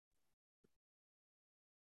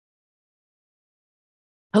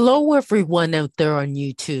Hello, everyone out there on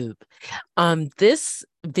YouTube. This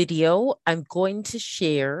video, I'm going to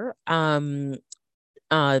share my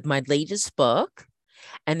latest book,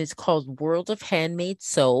 and it's called World of Handmade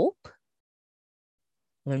Soap.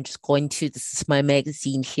 I'm just going to, this is my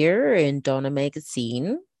magazine here in Donna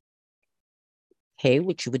magazine, okay,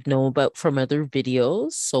 which you would know about from other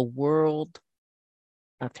videos. So World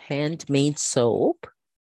of Handmade Soap.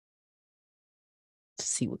 Let's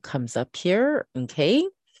see what comes up here. Okay.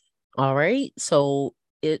 All right. So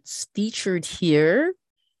it's featured here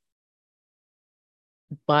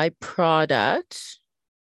by product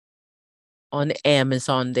on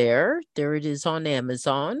Amazon there. There it is on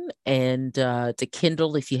Amazon. And the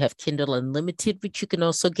Kindle, if you have Kindle Unlimited, which you can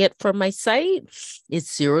also get from my site,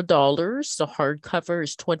 it's $0. The hardcover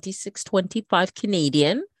is 26.25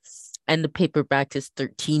 Canadian, and the paperback is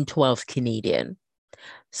 13.12 Canadian.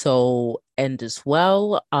 So, and as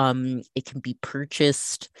well, it can be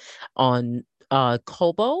purchased on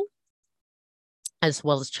Kobo as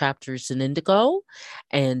well as chapters in Indigo.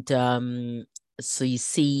 And so you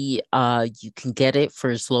see, you can get it for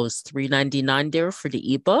as low as $3.99 there for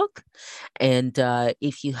the ebook. And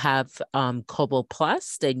if you have Kobo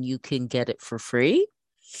Plus, then you can get it for free.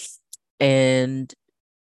 And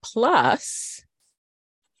plus,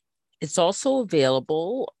 it's also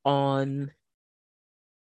available on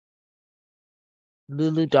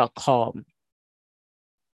lulu.com.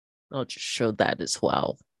 I'll just show that as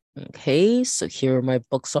well. Okay, so here are my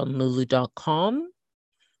books on lulu.com.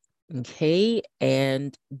 Okay,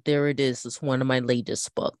 and there it is. It's one of my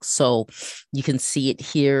latest books. So you can see it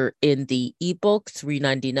here in the ebook,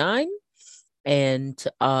 $3.99. And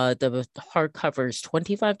the hardcover is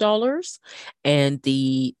 $25. And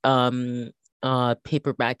the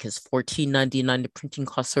paperback is $14.99. The printing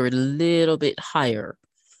costs are a little bit higher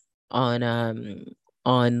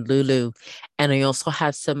on Lulu. And I also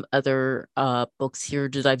have some other books here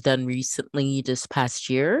that I've done recently this past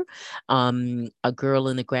year. A Girl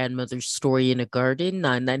and a Grandmother's Story in a Garden,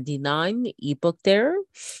 $9.99 ebook there.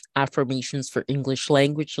 Affirmations for English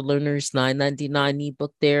Language Learners, $9.99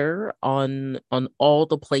 ebook there on all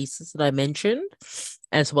the places that I mentioned,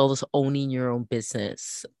 as well as owning your own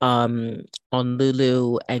business on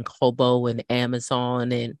Lulu and Kobo and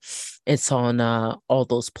Amazon, and it's on all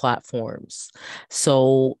those platforms.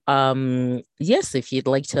 So yes, if you'd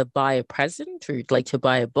like to buy a present or you'd like to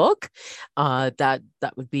buy a book, that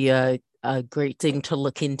would be a great thing to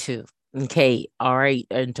look into. Okay, all right,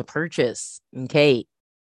 and to purchase. Okay.